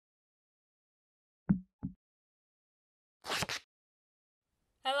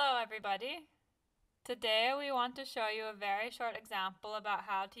Hello everybody! Today we want to show you a very short example about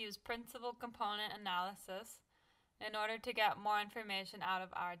how to use principal component analysis in order to get more information out of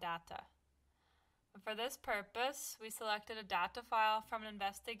our data. For this purpose, we selected a data file from an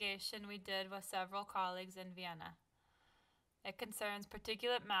investigation we did with several colleagues in Vienna. It concerns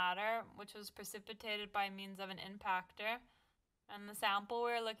particulate matter, which was precipitated by means of an impactor, and the sample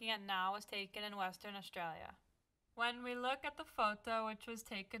we're looking at now was taken in Western Australia. When we look at the photo, which was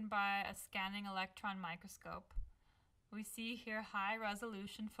taken by a scanning electron microscope, we see here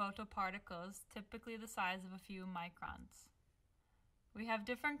high-resolution photoparticles, typically the size of a few microns. We have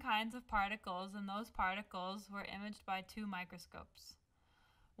different kinds of particles, and those particles were imaged by two microscopes.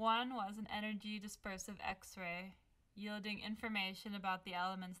 One was an energy dispersive X-ray, yielding information about the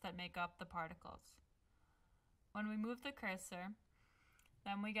elements that make up the particles. When we move the cursor,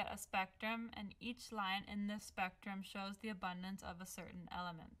 then we get a spectrum, and each line in this spectrum shows the abundance of a certain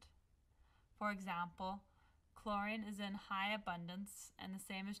element. For example, chlorine is in high abundance, and the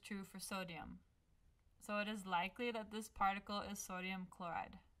same is true for sodium. So it is likely that this particle is sodium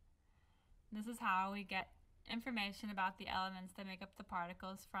chloride. This is how we get information about the elements that make up the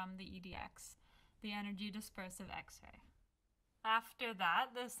particles from the EDX, the energy dispersive X-ray. After that,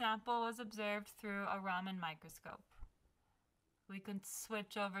 the sample was observed through a Raman microscope. We can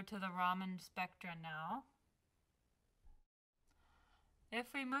switch over to the Raman spectra now. If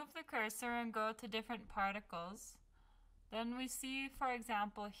we move the cursor and go to different particles, then we see, for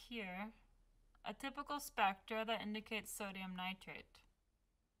example here, a typical spectra that indicates sodium nitrate.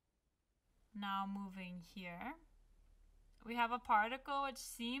 Now moving here, we have a particle which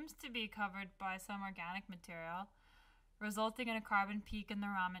seems to be covered by some organic material, resulting in a carbon peak in the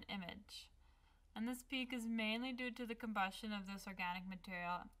Raman image. And this peak is mainly due to the combustion of this organic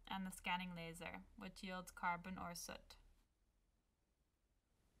material and the scanning laser, which yields carbon or soot.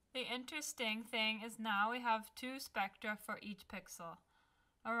 The interesting thing is now we have two spectra for each pixel,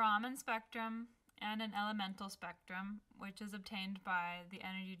 a Raman spectrum and an elemental spectrum, which is obtained by the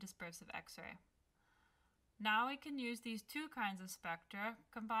energy dispersive X-ray. Now we can use these two kinds of spectra,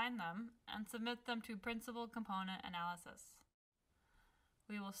 combine them, and submit them to principal component analysis.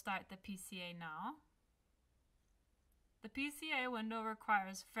 We will start the PCA now. The PCA window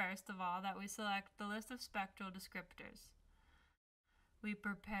requires, first of all, that we select the list of spectral descriptors. We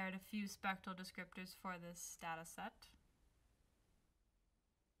prepared a few spectral descriptors for this dataset.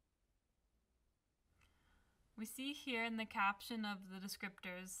 We see here in the caption of the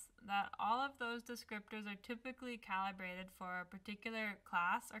descriptors that all of those descriptors are typically calibrated for a particular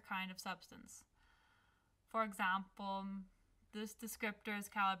class or kind of substance. For example, this descriptor is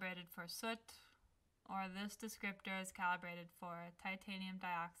calibrated for soot, or this descriptor is calibrated for titanium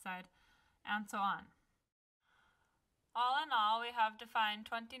dioxide, and so on. All in all, we have defined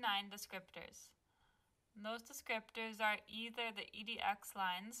 29 descriptors. Those descriptors are either the EDX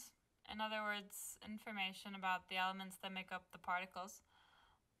lines, in other words, information about the elements that make up the particles,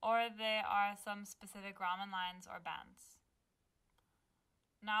 or they are some specific Raman lines or bands.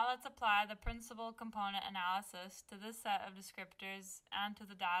 Now let's apply the principal component analysis to this set of descriptors and to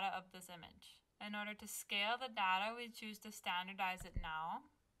the data of this image. In order to scale the data, we choose to standardize it now.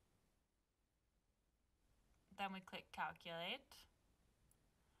 Then we click Calculate.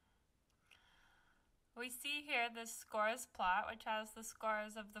 We see here the scores plot, which has the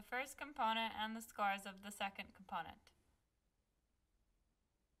scores of the first component and the scores of the second component.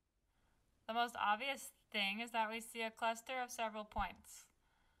 The most obvious thing is that we see a cluster of several points.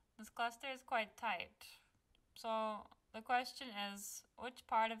 This cluster is quite tight. So the question is, which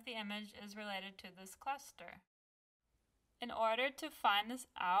part of the image is related to this cluster? In order to find this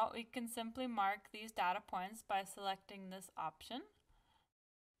out, we can simply mark these data points by selecting this option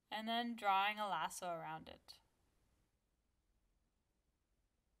and then drawing a lasso around it.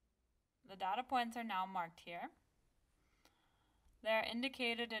 The data points are now marked here. They are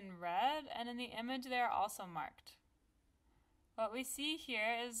indicated in red, and in the image they are also marked. What we see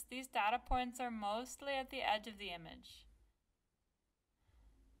here is these data points are mostly at the edge of the image.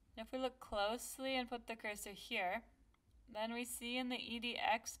 If we look closely and put the cursor here, then we see in the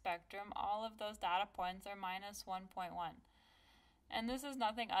EDX spectrum all of those data points are minus 1.1. And this is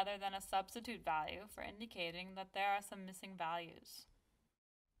nothing other than a substitute value for indicating that there are some missing values.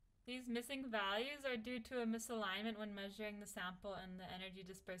 These missing values are due to a misalignment when measuring the sample in the energy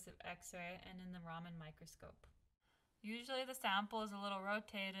dispersive X-ray and in the Raman microscope. Usually the sample is a little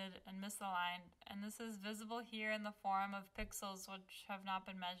rotated and misaligned, and this is visible here in the form of pixels which have not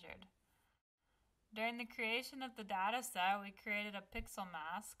been measured. During the creation of the dataset, we created a pixel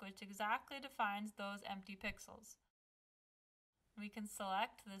mask which exactly defines those empty pixels. We can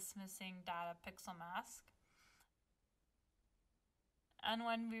select this missing data pixel mask. And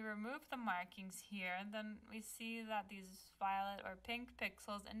when we remove the markings here, then we see that these violet or pink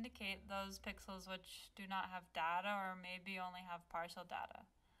pixels indicate those pixels which do not have data or maybe only have partial data.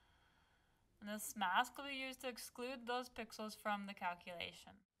 And this mask will be used to exclude those pixels from the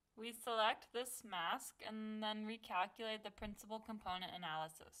calculation. We select this mask and then recalculate the principal component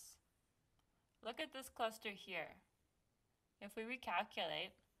analysis. Look at this cluster here. If we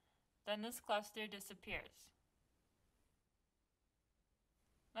recalculate, then this cluster disappears.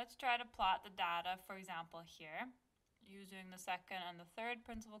 Let's try to plot the data, for example, here, using the second and the third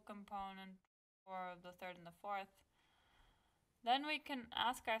principal component, or the third and the fourth. Then we can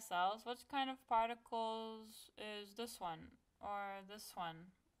ask ourselves, which kind of particles is this one, or this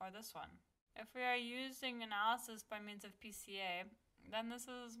one, or this one? If we are using analysis by means of PCA, then this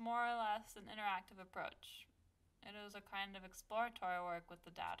is more or less an interactive approach. It is a kind of exploratory work with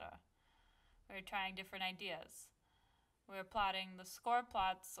the data. We're trying different ideas. We're plotting the score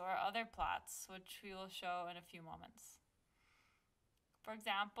plots or other plots, which we will show in a few moments. For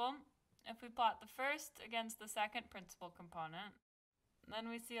example, if we plot the first against the second principal component, then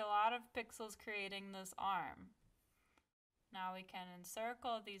we see a lot of pixels creating this arm. Now we can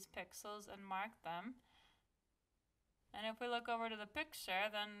encircle these pixels and mark them. And if we look over to the picture,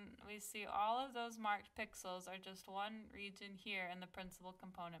 then we see all of those marked pixels are just one region here in the principal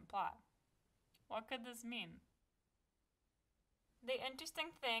component plot. What could this mean? The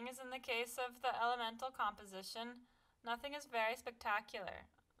interesting thing is, in the case of the elemental composition, nothing is very spectacular,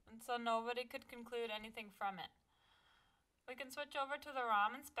 and so nobody could conclude anything from it. We can switch over to the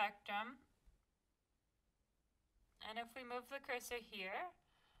Raman spectrum, and if we move the cursor here,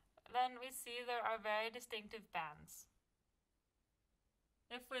 then we see there are very distinctive bands.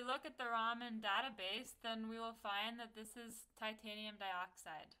 If we look at the Raman database, then we will find that this is titanium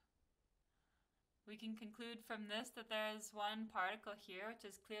dioxide. We can conclude from this that there is one particle here which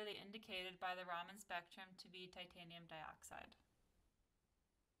is clearly indicated by the Raman spectrum to be titanium dioxide.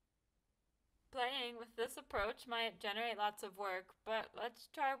 Playing with this approach might generate lots of work, but let's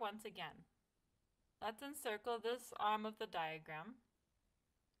try once again. Let's encircle this arm of the diagram.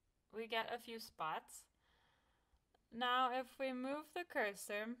 We get a few spots. Now if we move the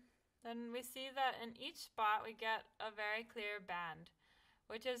cursor, then we see that in each spot we get a very clear band,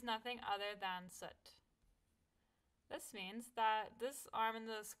 which is nothing other than soot. This means that this arm in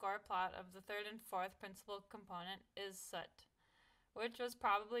the score plot of the third and fourth principal component is soot, which was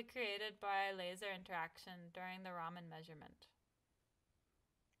probably created by laser interaction during the Raman measurement.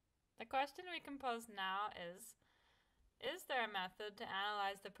 The question we can pose now is there a method to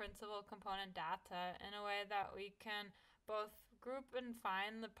analyze the principal component data in a way that we can both group and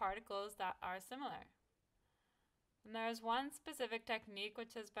find the particles that are similar? And there is one specific technique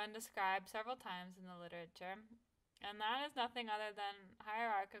which has been described several times in the literature, and that is nothing other than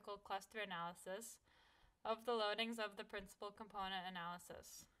hierarchical cluster analysis of the loadings of the principal component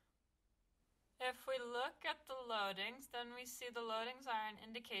analysis. If we look at the loadings, then we see the loadings are an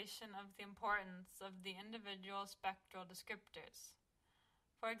indication of the importance of the individual spectral descriptors.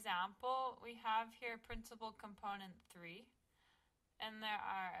 For example, we have here principal component 3, and there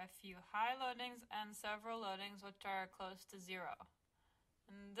are a few high loadings and several loadings which are close to 0.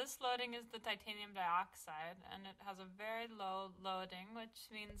 And this loading is the titanium dioxide, and it has a very low loading,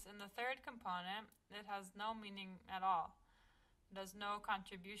 which means in the third component it has no meaning at all. It has no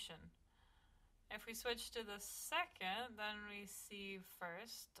contribution. If we switch to the second, then we see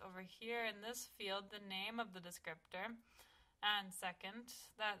first over here in this field the name of the descriptor, and second,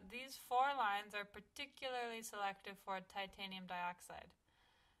 that these 4 lines are particularly selective for titanium dioxide.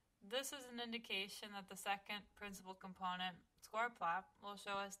 This is an indication that the second principal component score plot will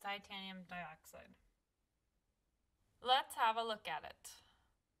show us titanium dioxide. Let's have a look at it.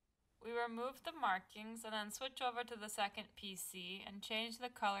 We remove the markings and then switch over to the second PC and change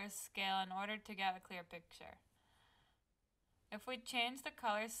the color scale in order to get a clear picture. If we change the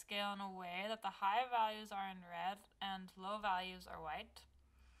color scale in a way that the high values are in red and low values are white,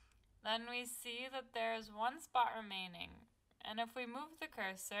 then we see that there is one spot remaining. And if we move the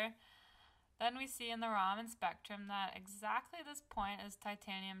cursor, then we see in the Raman spectrum that exactly this point is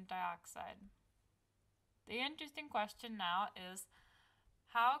titanium dioxide. The interesting question now is,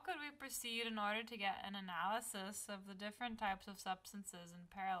 how could we proceed in order to get an analysis of the different types of substances in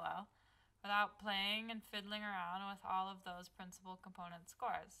parallel without playing and fiddling around with all of those principal component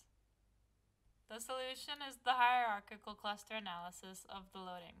scores? The solution is the hierarchical cluster analysis of the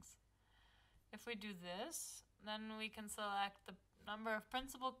loadings. If we do this, then we can select the number of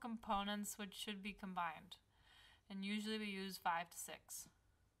principal components which should be combined. and usually we use 5 to 6.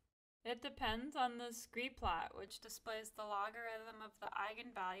 It depends on the Xray plot, which displays the logarithm of the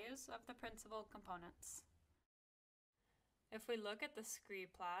eigenvalues of the principal components. If we look at the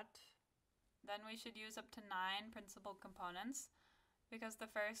Xray plot, then we should use up to 9 principal components because the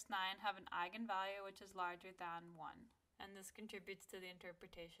first 9 have an eigenvalue which is larger than 1, and this contributes to the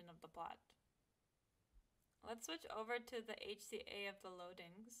interpretation of the plot. Let's switch over to the HCA of the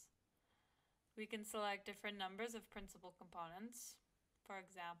loadings. We can select different numbers of principal components. For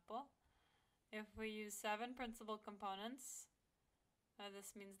example, if we use 7 principal components,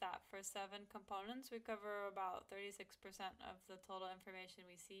 this means that for 7 components we cover about 36% of the total information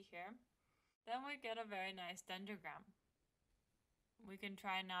we see here. Then we get a very nice dendrogram. We can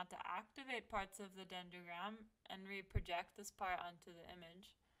try not to activate parts of the dendrogram and reproject this part onto the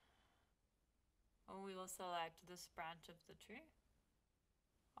image. We will select this branch of the tree.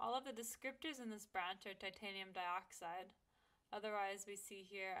 All of the descriptors in this branch are titanium dioxide. Otherwise, we see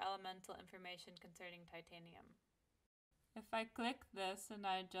here elemental information concerning titanium. If I click this and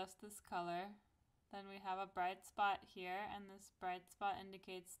I adjust this color, then we have a bright spot here, and this bright spot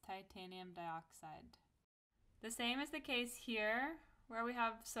indicates titanium dioxide. The same is the case here, where we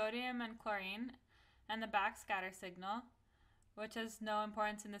have sodium and chlorine and the backscatter signal, which has no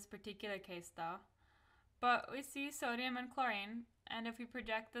importance in this particular case though. But we see sodium and chlorine, and if we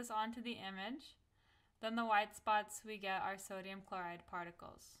project this onto the image, then the white spots we get are sodium chloride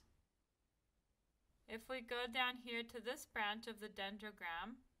particles. If we go down here to this branch of the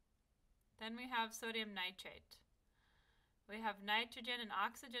dendrogram, then we have sodium nitrate. We have nitrogen and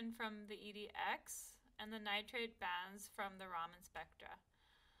oxygen from the EDX, and the nitrate bands from the Raman spectra.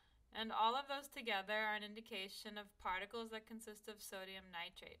 And all of those together are an indication of particles that consist of sodium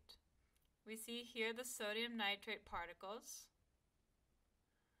nitrate. We see here the sodium nitrate particles.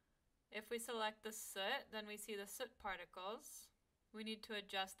 If we select the soot, then we see the soot particles. We need to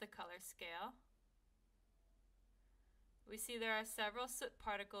adjust the color scale. We see there are several soot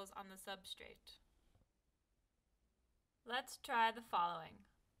particles on the substrate. Let's try the following.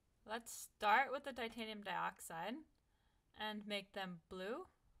 Let's start with the titanium dioxide and make them blue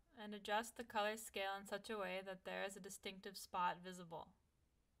and adjust the color scale in such a way that there is a distinctive spot visible.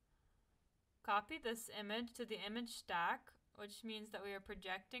 Copy this image to the image stack, which means that we are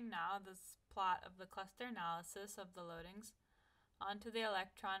projecting now this plot of the cluster analysis of the loadings onto the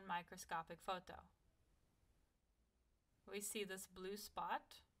electron microscopic photo. We see this blue spot.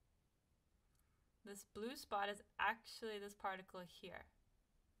 This blue spot is actually this particle here.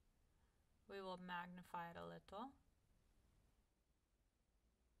 We will magnify it a little.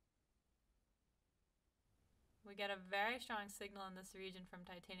 We get a very strong signal in this region from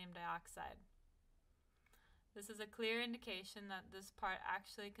titanium dioxide. This is a clear indication that this part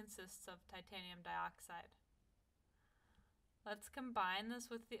actually consists of titanium dioxide. Let's combine this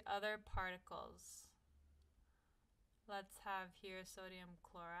with the other particles. Let's have here sodium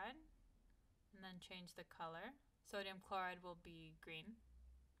chloride, and then change the color. Sodium chloride will be green.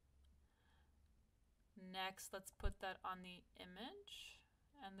 Next, let's put that on the image,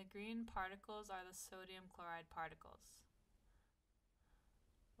 and the green particles are the sodium chloride particles.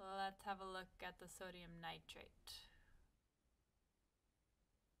 Let's have a look at the sodium nitrate.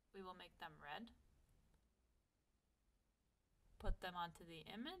 We will make them red. Put them onto the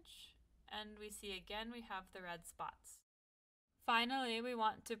image, and we see again we have the red spots. Finally, we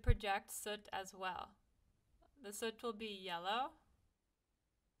want to project soot as well. The soot will be yellow,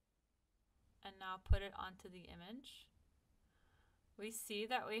 and now put it onto the image. We see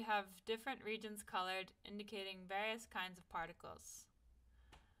that we have different regions colored, indicating various kinds of particles.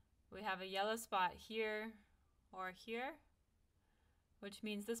 We have a yellow spot here or here, which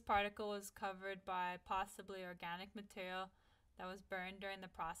means this particle was covered by possibly organic material that was burned during the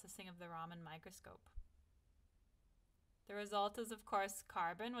processing of the Raman microscope. The result is, of course,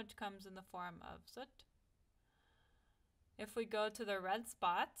 carbon, which comes in the form of soot. If we go to the red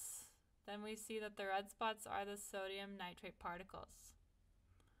spots, then we see that the red spots are the sodium nitrate particles.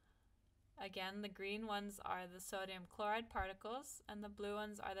 Again, the green ones are the sodium chloride particles, and the blue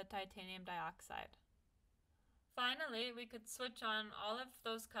ones are the titanium dioxide. Finally, we could switch on all of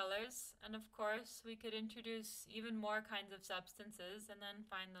those colors, and of course, we could introduce even more kinds of substances and then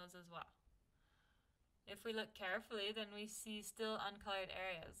find those as well. If we look carefully, then we see still uncolored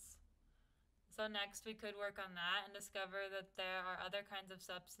areas. So next we could work on that and discover that there are other kinds of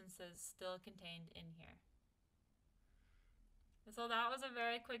substances still contained in here. So that was a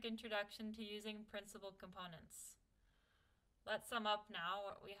very quick introduction to using principal components. Let's sum up now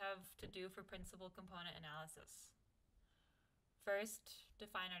what we have to do for principal component analysis. First,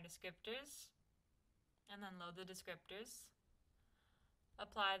 define our descriptors, and then load the descriptors.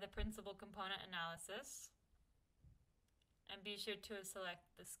 Apply the principal component analysis, and be sure to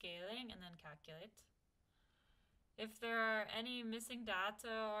select the scaling and then calculate. If there are any missing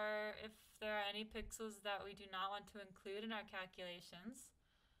data or if there are any pixels that we do not want to include in our calculations,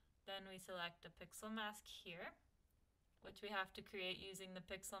 then we select a pixel mask here, which we have to create using the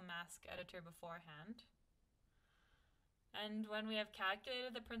pixel mask editor beforehand. And when we have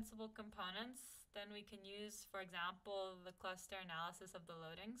calculated the principal components, then we can use, for example, the cluster analysis of the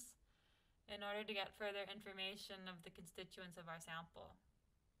loadings in order to get further information of the constituents of our sample.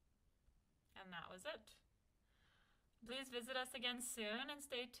 And that was it. Please visit us again soon and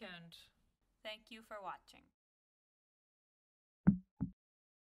stay tuned. Thank you for watching.